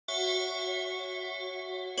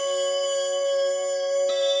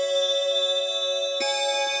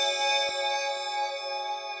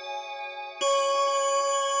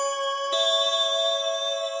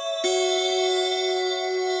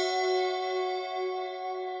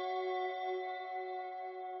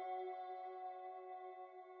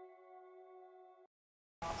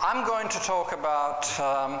I'm going to talk about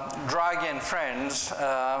Draghi and friends.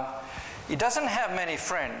 He doesn't have many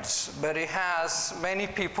friends, but he has many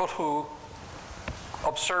people who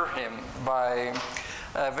observe him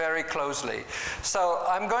very closely. So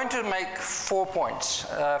I'm going to make 4 points.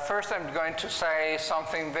 First, I'm going to say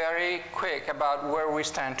something very quick about where we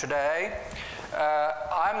stand today.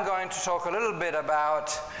 I'm going to talk a little bit about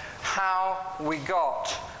how we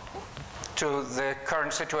got to the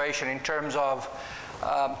current situation in terms of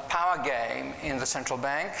power game in the central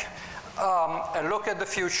bank, a look at the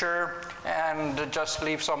future, and just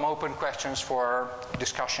leave some open questions for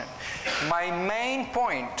discussion. My main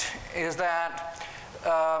point is that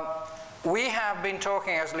we have been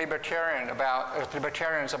talking as libertarians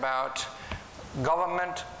about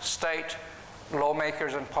government, state,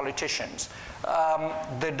 lawmakers, and politicians.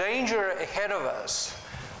 The danger ahead of us,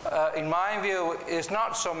 in my view, is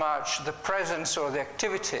not so much the presence or the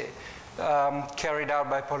activity carried out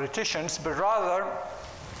by politicians, but rather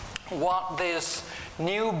what this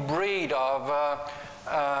new breed of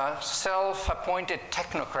self-appointed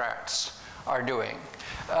technocrats are doing.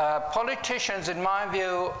 Politicians, in my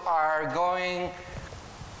view, are going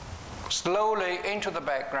slowly into the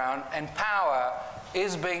background, and power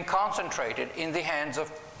is being concentrated in the hands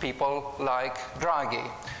of people like Draghi.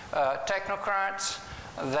 Technocrats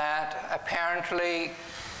that apparently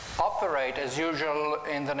operate as usual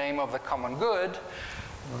in the name of the common good,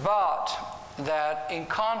 but that in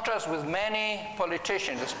contrast with many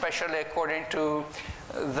politicians, especially according to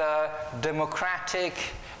the democratic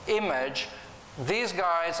image, these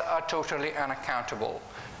guys are totally unaccountable.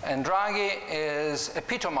 And Draghi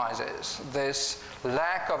epitomizes this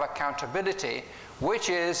lack of accountability, which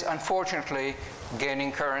is unfortunately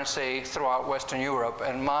gaining currency throughout Western Europe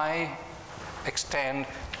and might extend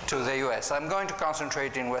to the US. I'm going to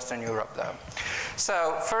concentrate in Western Europe, though.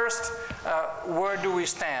 So first, where do we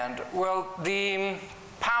stand? Well, the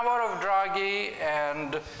power of Draghi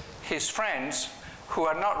and his friends, who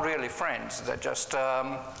are not really friends, they're just,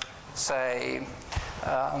 say,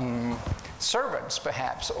 servants,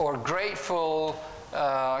 perhaps, or grateful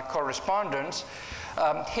correspondents.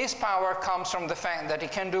 His power comes from the fact that he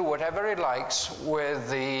can do whatever he likes with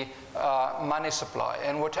the money supply,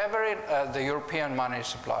 and whatever the European money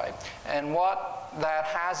supply. And what that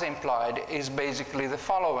has implied is basically the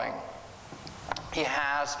following. He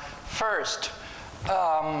has first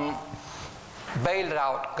bailed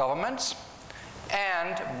out governments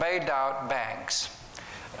and bailed out banks.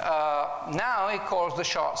 Now he calls the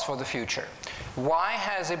shots for the future. Why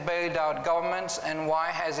has he bailed out governments and why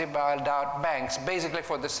has he bailed out banks? Basically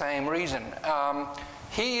for the same reason.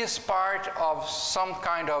 He is part of some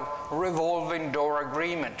kind of revolving door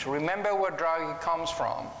agreement. Remember where Draghi comes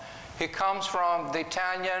from. He comes from the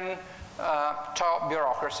Italian top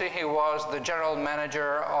bureaucracy. He was the general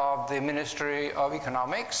manager of the Ministry of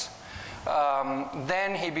Economics.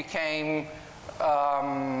 Then he became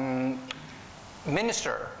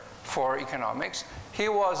Minister for Economics. He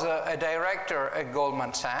was a director at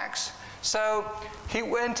Goldman Sachs. So he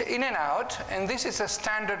went in and out, and this is a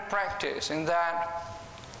standard practice in that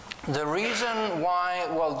the reason why,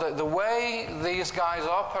 well, the way these guys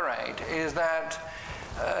operate is that,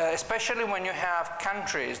 especially when you have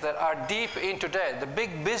countries that are deep into debt, the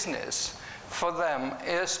big business for them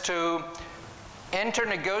is to enter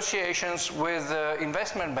negotiations with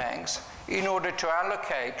investment banks in order to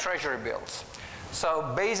allocate treasury bills.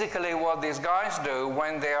 So basically what these guys do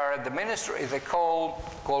when they are at the ministry, they call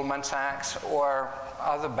Goldman Sachs or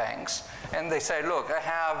other banks, and they say, look, I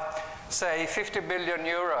have, say, 50 billion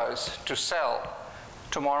euros to sell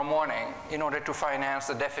tomorrow morning in order to finance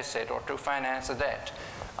the deficit or to finance the debt.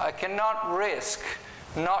 I cannot risk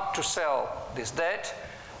not to sell this debt.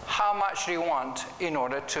 How much do you want in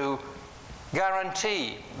order to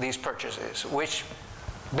guarantee these purchases, which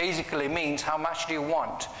basically means how much do you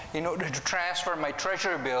want in order to transfer my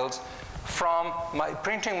treasury bills from my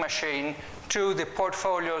printing machine to the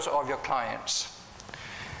portfolios of your clients.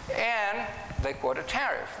 And they quote a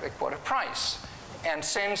tariff, they quote a price. And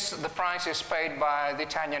since the price is paid by the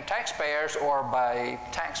Italian taxpayers or by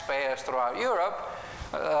taxpayers throughout Europe,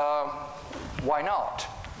 why not?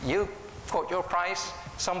 You quote your price,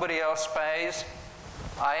 somebody else pays,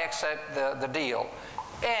 I accept the deal.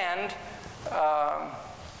 And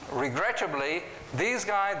regrettably, these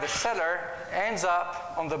guys, the seller, ends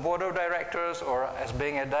up on the board of directors or as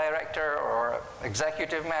being a director or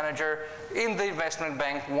executive manager in the investment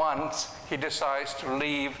bank once he decides to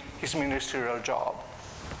leave his ministerial job.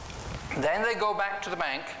 Then they go back to the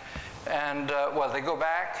bank and, well, they go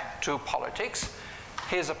back to politics.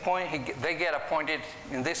 They get appointed,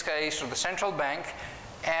 in this case, to the central bank,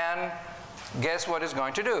 and guess what he's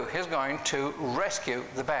going to do? He's going to rescue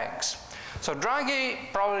the banks. So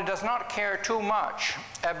Draghi probably does not care too much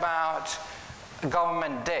about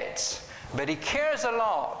government debts, but he cares a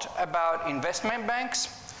lot about investment banks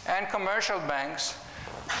and commercial banks,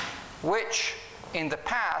 which in the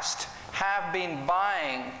past have been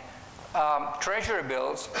buying treasury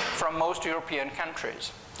bills from most European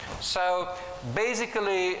countries. So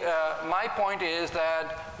basically, my point is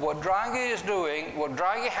that what Draghi is doing, what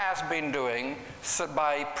Draghi has been doing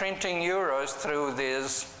by printing euros through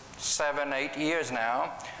these 7, 8 years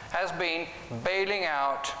now, has been bailing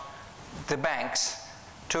out the banks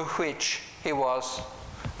to which he was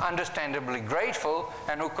understandably grateful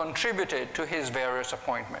and who contributed to his various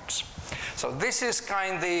appointments. So this is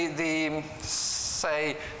kind of the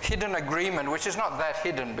say, hidden agreement, which is not that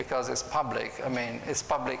hidden because it's public. I mean, it's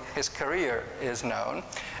public, his career is known,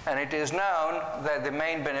 and it is known that the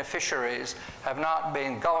main beneficiaries have not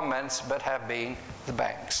been governments, but have been the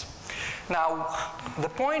banks. Now, the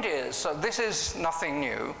point is, so this is nothing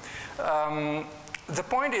new. The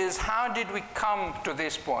point is, how did we come to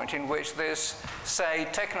this point in which this, say,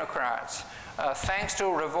 technocrats, thanks to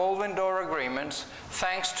revolving door agreements,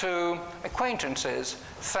 thanks to acquaintances,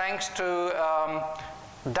 thanks to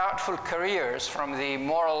doubtful careers from the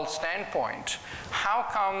moral standpoint, how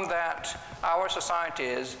come that our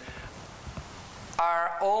societies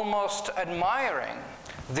are almost admiring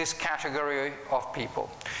this category of people?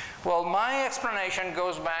 Well, my explanation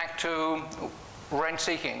goes back to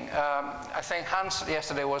rent-seeking. I think Hans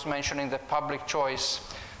yesterday was mentioning the public choice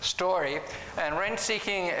story, and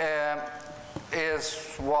rent-seeking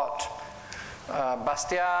is what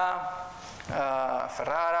Bastiat,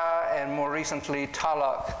 Ferrara, and more recently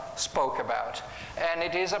Tulloch spoke about. And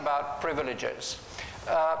it is about privileges.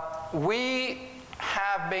 We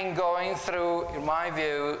have been going through, in my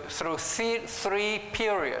view, through three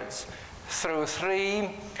periods, through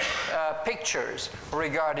three pictures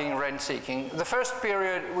regarding rent-seeking. The first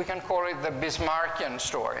period, we can call it the Bismarckian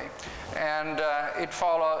story. And it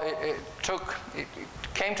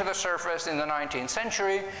came to the surface in the 19th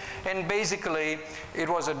century, and basically it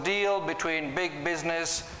was a deal between big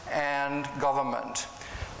business and government.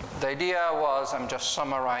 The idea was, I'm just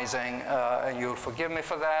summarizing, and you'll forgive me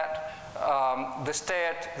for that, the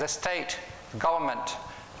state government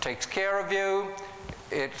takes care of you,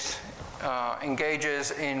 it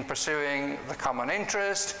engages in pursuing the common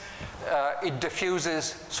interest, it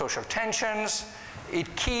diffuses social tensions,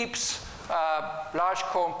 it keeps large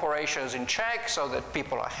corporations in check so that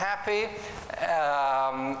people are happy,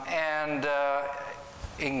 and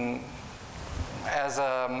as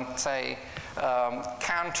a, say,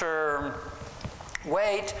 counterweight,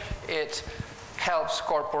 it helps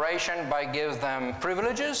corporations by giving them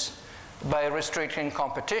privileges, by restricting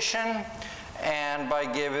competition, and by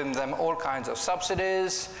giving them all kinds of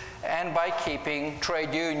subsidies, and by keeping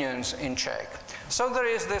trade unions in check. So there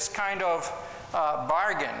is this kind of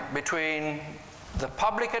bargain between the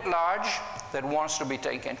public at large that wants to be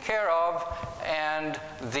taken care of and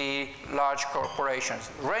the large corporations.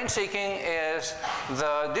 Rent-seeking is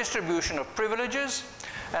the distribution of privileges,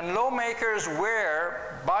 and lawmakers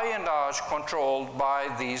were, by and large, controlled by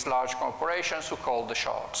these large corporations who called the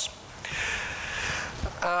shots.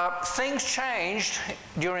 Things changed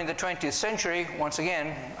during the 20th century. Once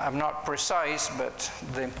again, I'm not precise, but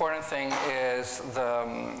the important thing is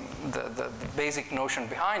the basic notion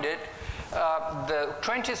behind it. The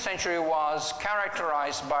 20th century was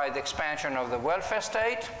characterized by the expansion of the welfare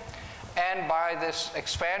state and by this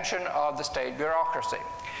expansion of the state bureaucracy.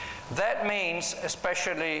 That means,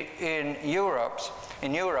 especially in Europe,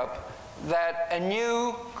 that a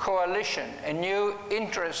new coalition, a new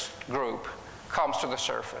interest group comes to the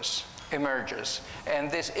surface, emerges. And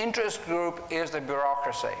this interest group is the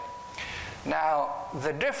bureaucracy. Now,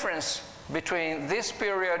 the difference between this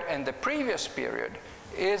period and the previous period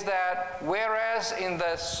is that whereas in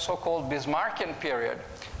the so-called Bismarckian period,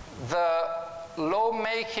 the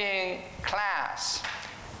lawmaking class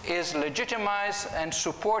is legitimized and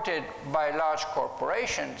supported by large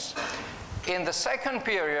corporations, in the second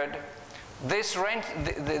period,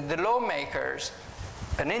 the lawmakers,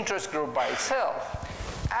 an interest group by itself,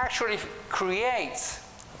 actually creates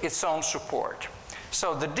its own support.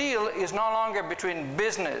 So the deal is no longer between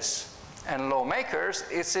business and lawmakers,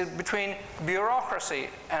 it's between bureaucracy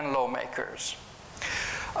and lawmakers.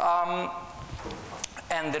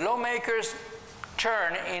 And the lawmakers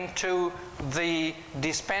turn into the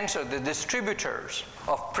dispenser, the distributors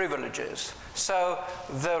of privileges. So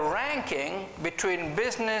the ranking between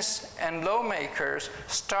business and lawmakers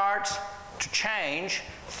starts to change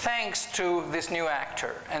thanks to this new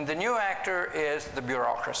actor. And the new actor is the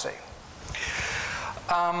bureaucracy.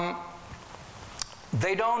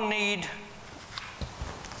 They don't need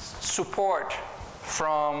support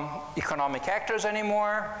from economic actors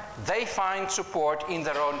anymore. They find support in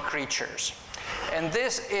their own creatures. And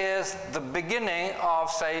this is the beginning of,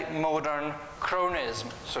 say, modern cronism,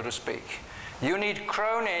 so to speak. You need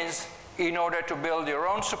cronies in order to build your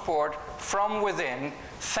own support from within,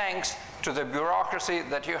 thanks to the bureaucracy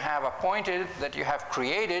that you have appointed, that you have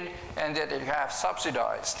created, and that you have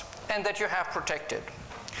subsidized, and that you have protected.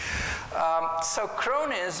 So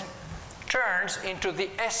cronism turns into the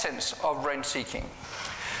essence of rent-seeking.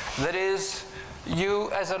 That is,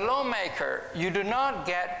 you as a lawmaker, you do not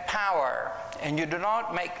get power and you do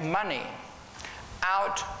not make money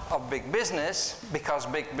out of big business because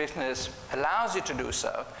big business allows you to do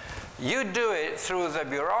so. You do it through the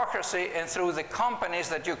bureaucracy and through the companies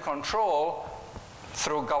that you control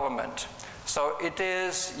through government. So it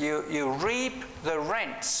is, you reap the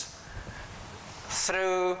rents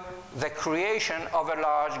through the creation of a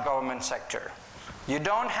large government sector. You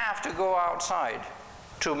don't have to go outside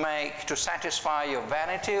to satisfy your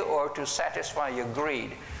vanity or to satisfy your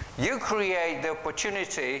greed. You create the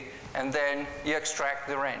opportunity and then you extract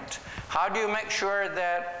the rent. How do you make sure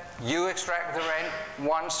that you extract the rent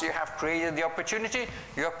once you have created the opportunity?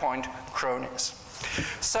 You appoint cronies.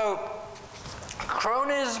 So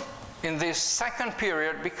cronism in this second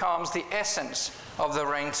period becomes the essence of the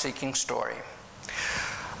rent-seeking story.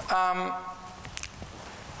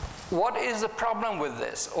 What is the problem with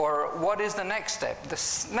this, or what is the next step? The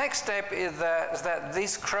next step is that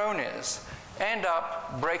these cronies end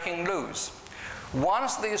up breaking loose.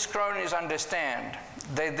 Once these cronies understand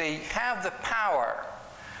that they have the power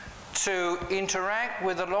to interact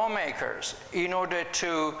with the lawmakers in order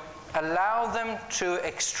to allow them to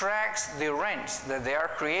extract the rents that they are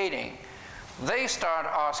creating, they start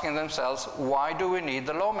asking themselves, why do we need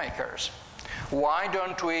the lawmakers? Why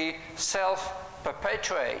don't we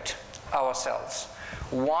self-perpetuate ourselves?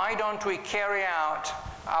 Why don't we carry out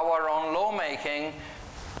our own lawmaking,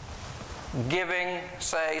 giving,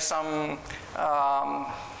 say, some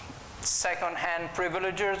second-hand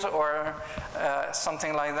privileges or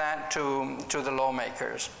something like that to the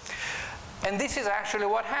lawmakers? And this is actually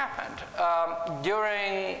what happened.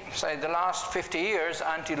 During, say, the last 50 years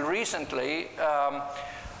until recently,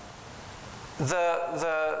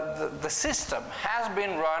 the system has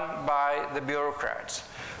been run by the bureaucrats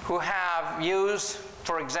who have used,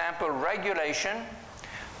 for example, regulation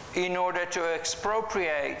in order to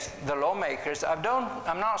expropriate the lawmakers. I'm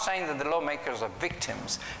not saying that the lawmakers are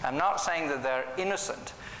victims. I'm not saying that they're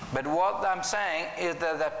innocent. But what I'm saying is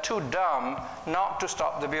that they're too dumb not to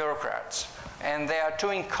stop the bureaucrats. And they are too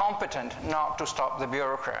incompetent not to stop the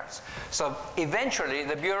bureaucrats. So eventually,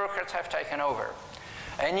 the bureaucrats have taken over.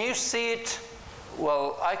 And you see it.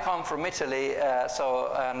 Well, I come from Italy, I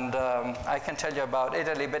can tell you about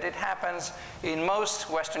Italy, but it happens in most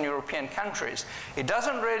Western European countries. It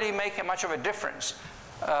doesn't really make much of a difference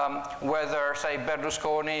whether, say,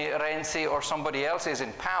 Berlusconi, Renzi, or somebody else is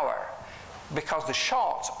in power, because the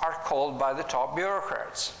shots are called by the top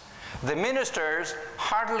bureaucrats. The ministers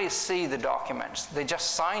hardly see the documents, they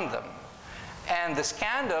just sign them. And the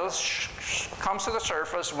scandals comes to the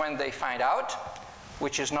surface when they find out,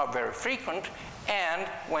 which is not very frequent, and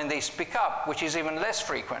when they speak up, which is even less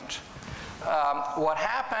frequent. What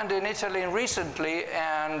happened in Italy recently,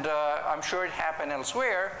 and I'm sure it happened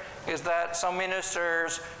elsewhere, is that some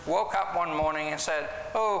ministers woke up one morning and said,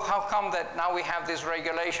 oh, how come that now we have this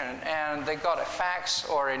regulation? And they got a fax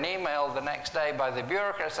or an email the next day by the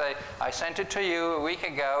bureaucrat say, I sent it to you a week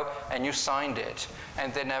ago and you signed it.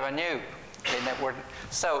 And they never knew. They never.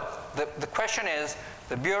 So the question is,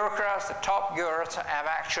 the bureaucrats, the top bureaucrats have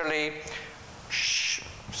actually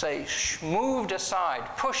moved aside,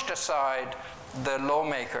 pushed aside the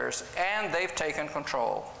lawmakers, and they've taken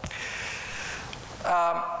control.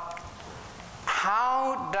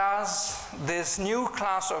 How does this new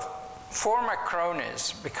class of former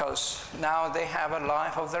cronies, because now they have a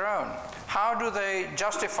life of their own, how do they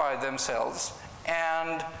justify themselves,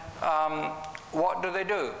 and what do they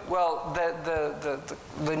do? Well,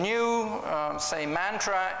 the new, say,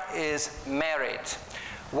 mantra is merit.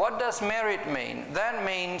 What does merit mean? That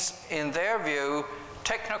means, in their view,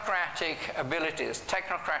 technocratic abilities,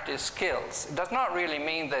 technocratic skills. It does not really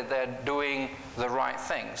mean that they're doing the right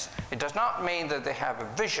things. It does not mean that they have a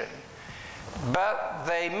vision. But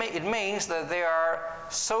it means that they are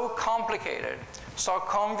so complicated, so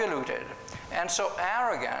convoluted, and so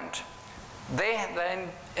arrogant, they then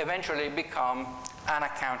eventually become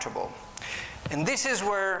unaccountable. And this is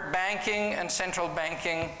where banking and central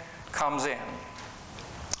banking comes in.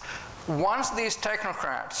 Once these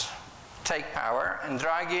technocrats take power, and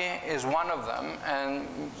Draghi is one of them, and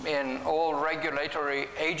in all regulatory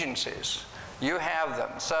agencies, you have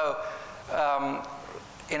them. So,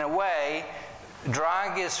 in a way,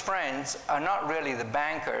 Draghi's friends are not really the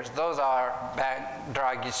bankers, those are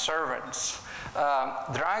Draghi's servants.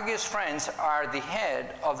 Draghi's friends are the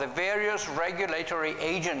head of the various regulatory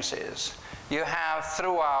agencies you have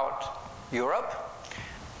throughout Europe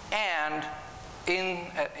and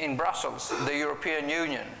in Brussels, the European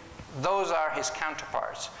Union. Those are his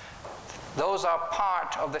counterparts. Those are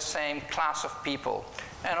part of the same class of people.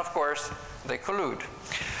 And of course, they collude.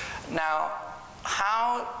 Now,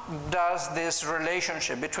 how does this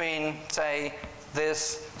relationship between, say,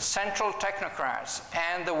 this central technocrats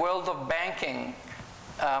and the world of banking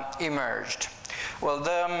emerged? Well,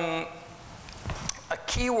 a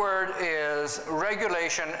key word is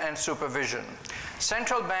regulation and supervision.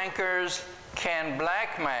 Central bankers can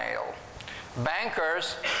blackmail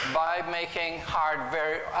bankers by making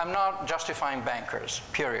I'm not justifying bankers,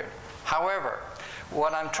 period. However,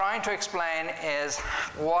 what I'm trying to explain is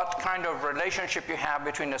what kind of relationship you have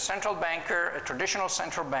between a central banker, a traditional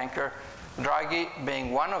central banker, Draghi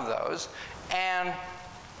being one of those, and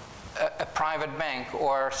a private bank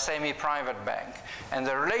or semi-private bank. And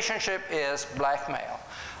the relationship is blackmail.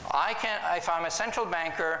 If I'm a central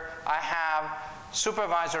banker, I have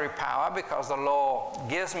supervisory power because the law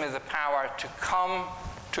gives me the power to come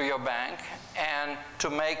to your bank and to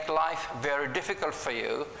make life very difficult for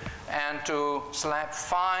you and to slap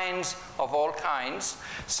fines of all kinds.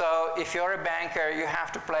 So if you're a banker, you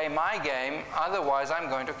have to play my game, otherwise I'm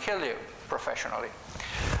going to kill you professionally.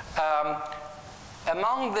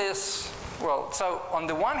 Among this, well, so on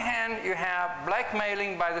the one hand, you have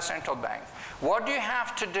blackmailing by the central bank. What do you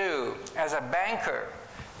have to do as a banker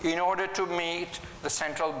in order to meet the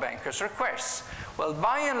central banker's requests? Well,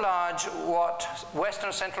 by and large, what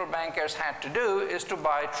Western central bankers had to do is to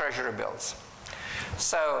buy treasury bills.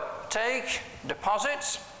 So take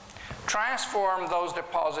deposits, transform those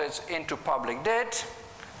deposits into public debt,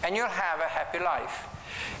 and you'll have a happy life.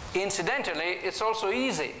 Incidentally, it's also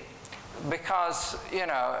easy because, you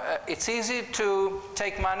know, it's easy to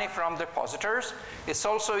take money from depositors. It's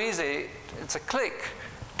also easy, it's a click,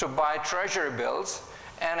 to buy treasury bills.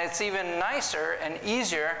 And it's even nicer and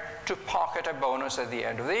easier to pocket a bonus at the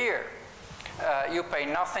end of the year. You pay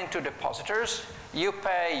nothing to depositors. You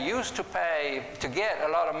used to pay to get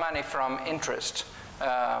a lot of money from interest,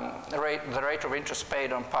 the rate of interest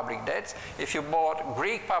paid on public debts. If you bought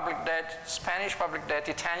Greek public debt, Spanish public debt,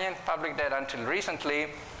 Italian public debt until recently,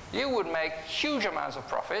 you would make huge amounts of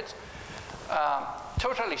profits,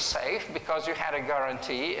 totally safe because you had a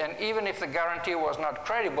guarantee. And even if the guarantee was not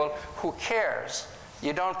credible, who cares?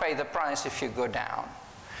 You don't pay the price if you go down.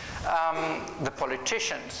 The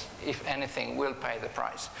politicians, if anything, will pay the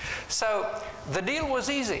price. So the deal was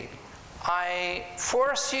easy. I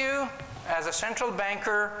force you as a central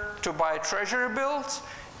banker to buy treasury bills.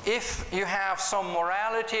 If you have some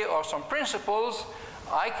morality or some principles,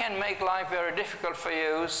 I can make life very difficult for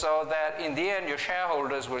you so that in the end your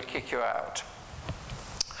shareholders will kick you out.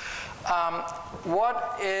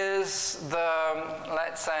 What is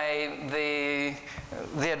let's say,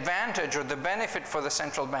 the advantage or the benefit for the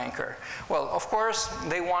central banker? Well, of course,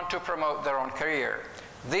 they want to promote their own career.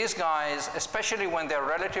 These guys, especially when they're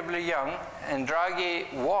relatively young, and Draghi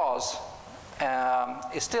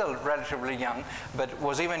is still relatively young, but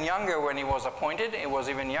was even younger when he was appointed. He was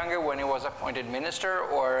even younger when he was appointed minister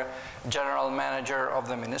or general manager of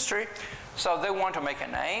the ministry. So they want to make a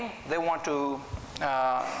name. They want to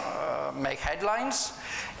make headlines,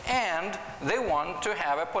 and they want to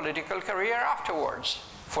have a political career afterwards.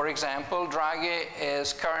 For example, Draghi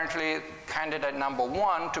is currently candidate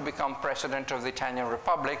 #1 to become president of the Italian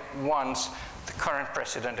Republic once the current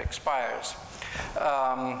president expires.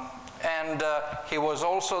 He was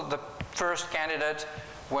also the first candidate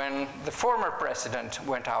when the former president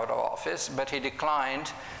went out of office, but he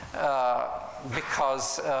declined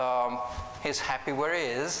because he's happy where he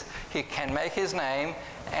is, he can make his name,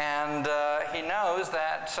 and he knows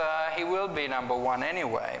that he will be #1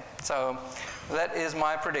 anyway. So that is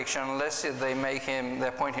my prediction, unless they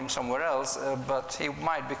appoint him somewhere else, but he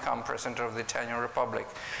might become president of the Italian Republic,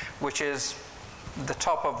 which is the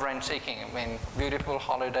top of rent-seeking. I mean, beautiful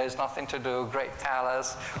holidays, nothing to do, great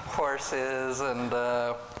palace, horses, and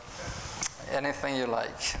anything you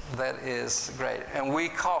like. That is great. And we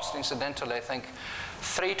cost, incidentally, I think,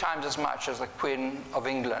 3 times as much as the Queen of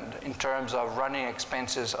England in terms of running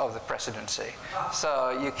expenses of the presidency. So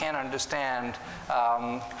you can understand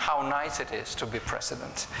how nice it is to be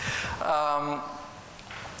president.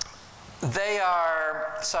 They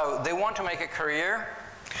want to make a career,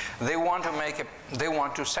 They want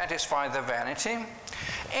to satisfy their vanity,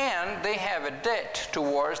 and they have a debt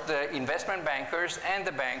towards the investment bankers and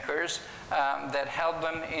the bankers that helped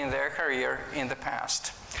them in their career in the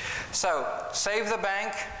past. So, save the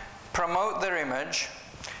bank, promote their image,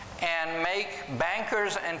 and make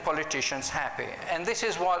bankers and politicians happy. And this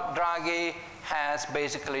is what Draghi has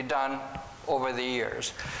basically done over the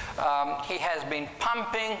years. He has been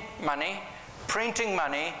pumping money, printing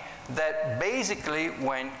money that basically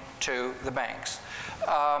went to the banks.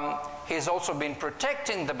 He's also been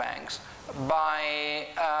protecting the banks by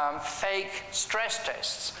fake stress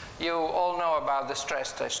tests. You all know about the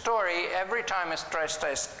stress test story. Every time a stress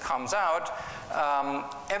test comes out,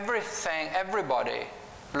 everybody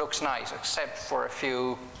looks nice, except for a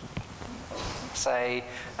few, say,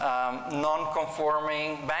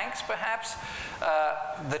 non-conforming banks, perhaps.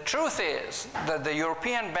 The truth is that the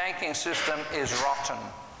European banking system is rotten.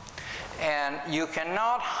 And you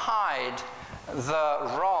cannot hide the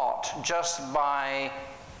rot just by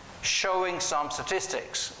showing some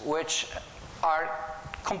statistics, which are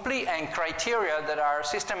complete and criteria that are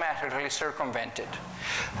systematically circumvented.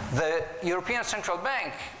 The European Central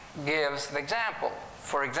Bank gives the example.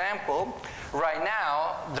 For example, right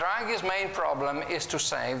now, Draghi's main problem is to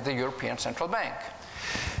save the European Central Bank.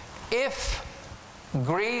 If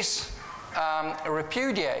Greece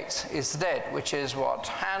repudiates its debt, which is what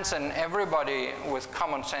Hans and everybody with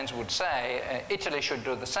common sense would say, Italy should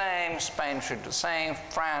do the same, Spain should do the same,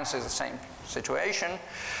 France is the same situation.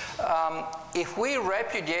 If we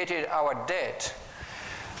repudiated our debt,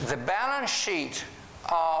 the balance sheet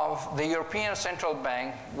of the European Central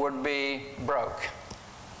Bank would be broke.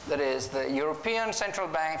 That is, the European Central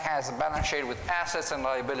Bank has a balance sheet with assets and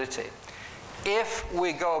liability. If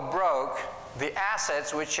we go broke, the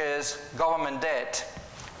assets, which is government debt,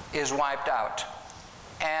 is wiped out.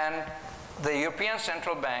 And the European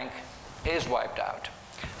Central Bank is wiped out.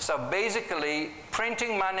 So basically,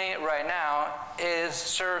 printing money right now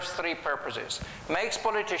serves three purposes. Makes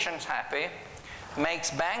politicians happy, makes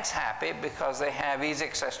banks happy because they have easy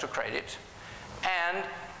access to credit, and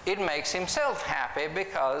it makes himself happy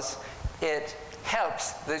because it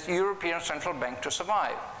helps the European Central Bank to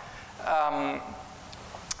survive.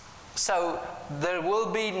 So there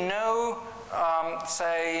will be no,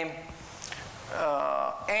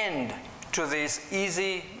 end to this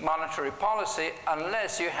easy monetary policy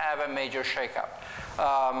unless you have a major shakeup.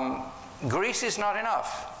 Greece is not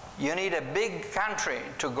enough. You need a big country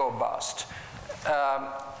to go bust.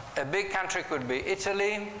 A big country could be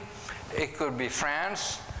Italy, it could be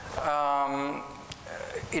France,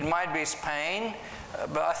 it might be Spain,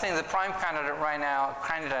 but I think the prime candidate right now,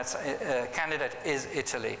 candidate is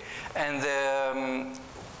Italy. And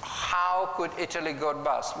how could Italy go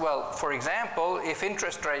bust? Well, for example, if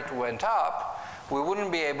interest rate went up, we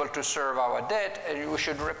wouldn't be able to serve our debt and we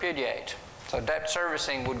should repudiate. So debt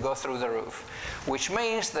servicing would go through the roof, which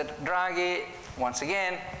means that Draghi, once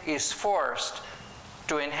again, is forced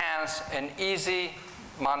to enhance an easy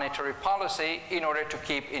monetary policy in order to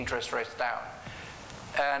keep interest rates down.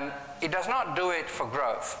 And it does not do it for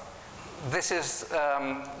growth. This is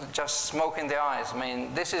just smoke in the eyes. I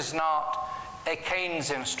mean, this is not a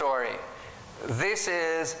Keynesian story. This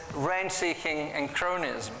is rent-seeking and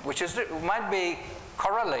cronyism, which might be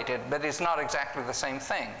correlated, but it's not exactly the same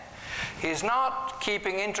thing. He's not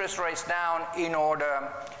keeping interest rates down in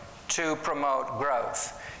order to promote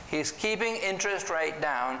growth. He's keeping interest rate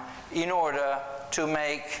down in order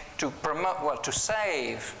to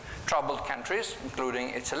save troubled countries,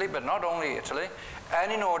 including Italy, but not only Italy,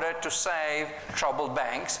 and in order to save troubled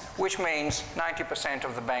banks, which means 90%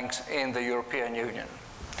 of the banks in the European Union.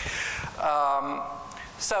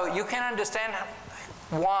 So you can understand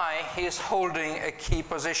why he's holding a key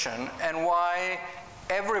position and why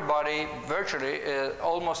everybody, virtually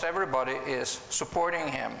almost everybody, is supporting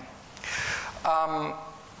him.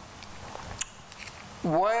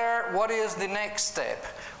 What is the next step?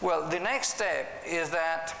 Well, the next step is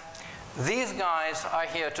that these guys are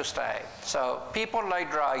here to stay. So people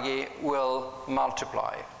like Draghi will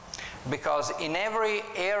multiply, because in every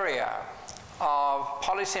area of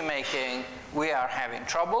policy making we are having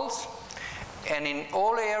troubles, and in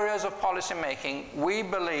all areas of policy making we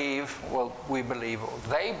believe, or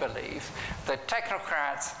they believe, that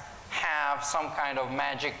technocrats have some kind of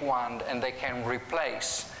magic wand and they can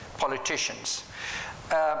replace politicians.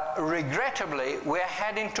 Regrettably, we're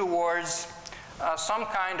heading towards some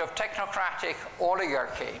kind of technocratic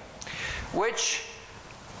oligarchy, which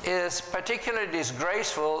is particularly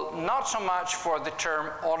disgraceful, not so much for the term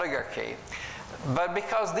oligarchy, but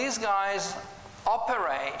because these guys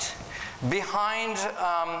operate behind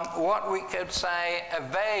what we could say a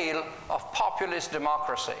veil of populist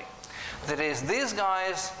democracy. That is, these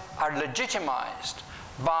guys are legitimized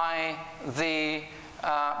by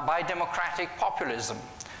democratic populism.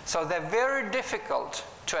 So they're very difficult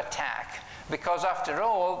to attack because, after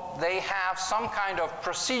all, they have some kind of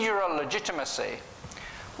procedural legitimacy,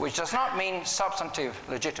 which does not mean substantive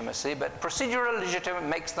legitimacy, but procedural legitimacy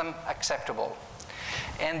makes them acceptable.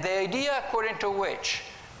 And the idea according to which,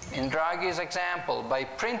 in Draghi's example, by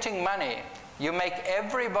printing money, you make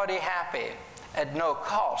everybody happy at no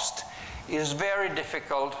cost, is very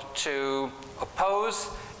difficult to oppose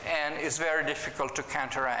and is very difficult to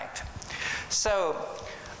counteract. So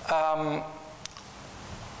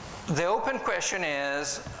the open question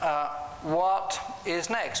is, what is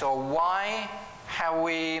next, or why have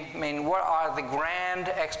we, I mean, what are the grand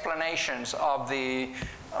explanations of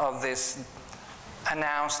this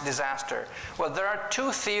announced disaster? Well, there are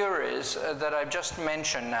two theories that I've just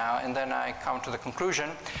mentioned now, and then I come to the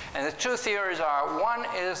conclusion. And the two theories are, one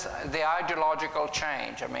is the ideological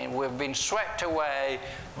change. I mean, we've been swept away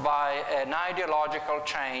by an ideological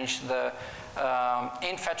change, the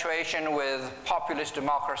infatuation with populist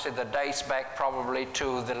democracy that dates back probably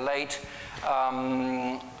to the late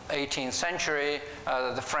 18th century,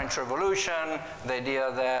 the French Revolution, the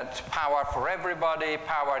idea that power for everybody,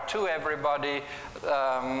 power to everybody,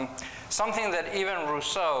 something that even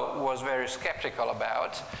Rousseau was very skeptical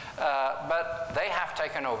about, but they have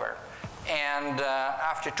taken over. And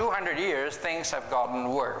after 200 years, things have gotten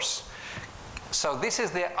worse. So this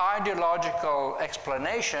is the ideological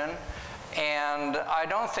explanation, and I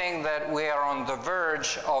don't think that we are on the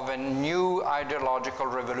verge of a new ideological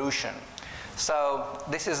revolution. So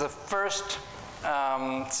this is the first,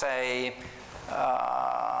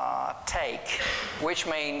 take, which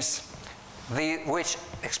means which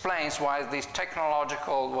explains why these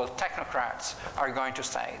technocrats are going to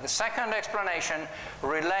stay. The second explanation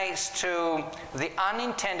relates to the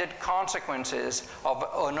unintended consequences of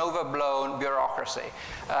an overblown bureaucracy.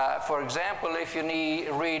 For example, if you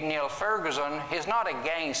read Neil Ferguson, he's not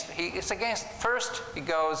against, he's against, first he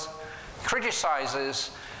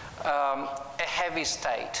criticizes a heavy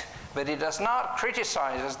state, but he does not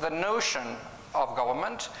criticize the notion of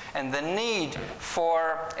government and the need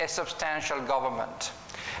for a substantial government.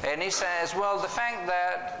 And he says, well, the fact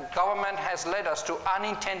that government has led us to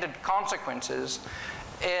unintended consequences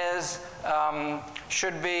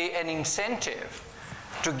should be an incentive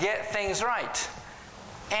to get things right.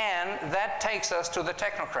 And that takes us to the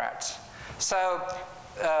technocrats. So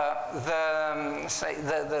the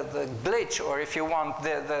glitch, or if you want,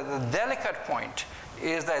 the delicate point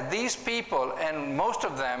is that these people, and most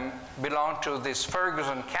of them belong to this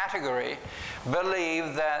Ferguson category,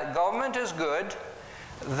 believe that government is good,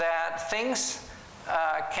 that things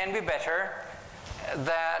can be better,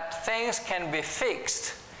 that things can be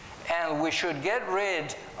fixed, and we should get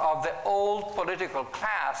rid of the old political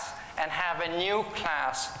class and have a new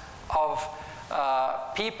class of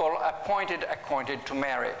people appointed according to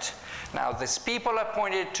merit. Now, these people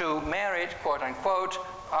appointed to merit, quote unquote,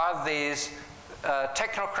 are these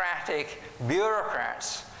technocratic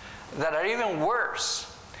bureaucrats that are even worse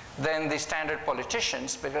than the standard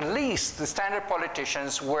politicians, but at least the standard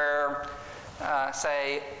politicians were,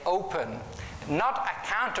 say, open, not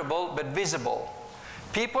accountable, but visible.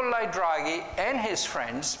 People like Draghi and his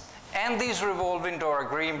friends and these revolving door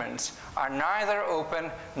agreements are neither open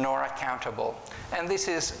nor accountable. And this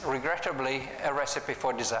is, regrettably, a recipe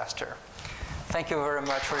for disaster. Thank you very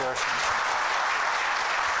much for your attention.